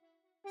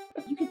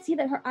you could see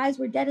that her eyes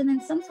were dead. And then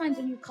sometimes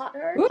when you caught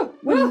her,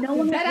 when no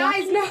one dead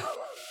eyes, no.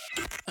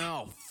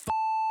 Oh,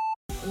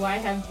 Why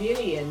have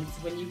billions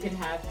when you can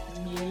have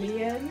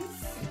millions?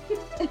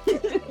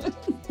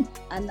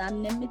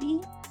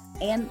 Anonymity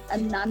and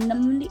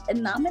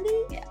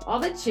anonymity. Yeah. All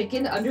the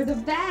chicken under the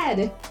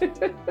bed.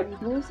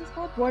 What was this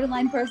called?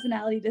 Borderline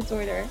personality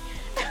disorder.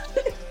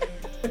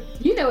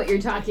 You know what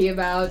you're talking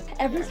about.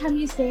 Every time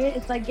you say it,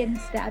 it's like getting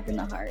stabbed in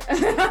the heart.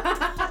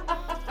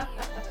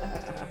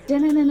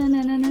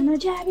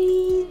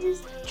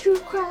 Jabbies, true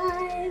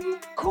crime,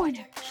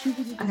 corner.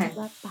 Okay.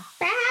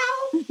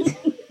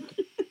 Bow.